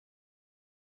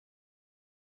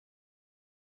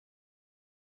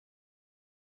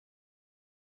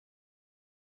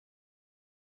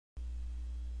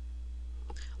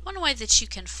One way that you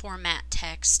can format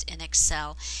text in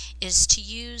Excel is to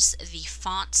use the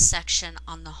font section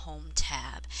on the Home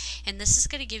tab. And this is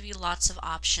going to give you lots of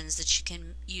options that you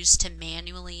can use to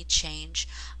manually change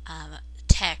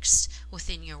text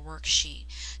within your worksheet.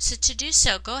 So to do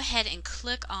so, go ahead and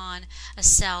click on a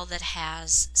cell that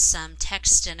has some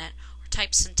text in it, or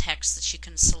type some text that you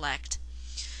can select.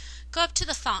 Go up to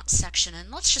the font section and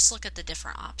let's just look at the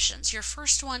different options. Your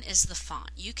first one is the font.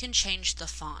 You can change the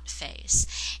font face.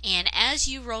 And as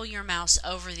you roll your mouse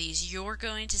over these, you're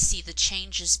going to see the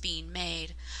changes being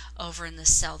made over in the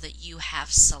cell that you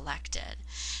have selected.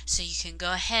 So you can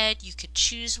go ahead, you could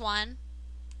choose one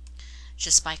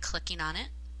just by clicking on it.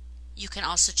 You can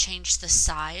also change the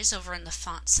size over in the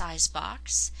font size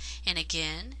box. And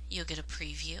again, you'll get a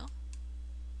preview.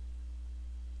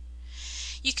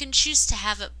 You can choose to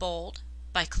have it bold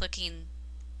by clicking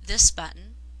this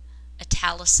button,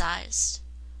 italicized,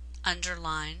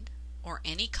 underlined, or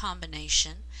any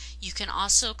combination. You can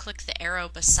also click the arrow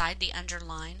beside the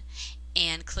underline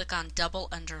and click on double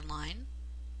underline.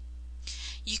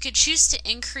 You could choose to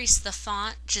increase the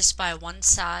font just by one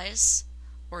size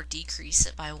or decrease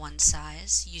it by one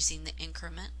size using the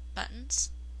increment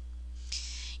buttons.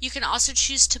 You can also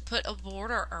choose to put a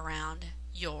border around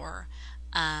your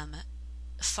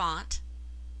font,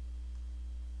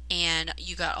 and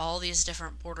you got all these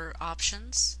different border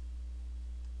options.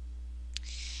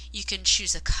 You can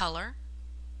choose a color,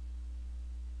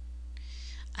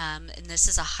 and this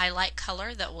is a highlight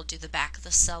color that will do the back of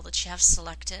the cell that you have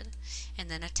selected, and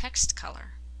then a text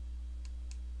color.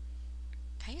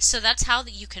 Okay, so that's how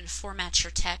you can format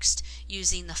your text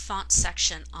using the font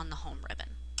section on the Home ribbon.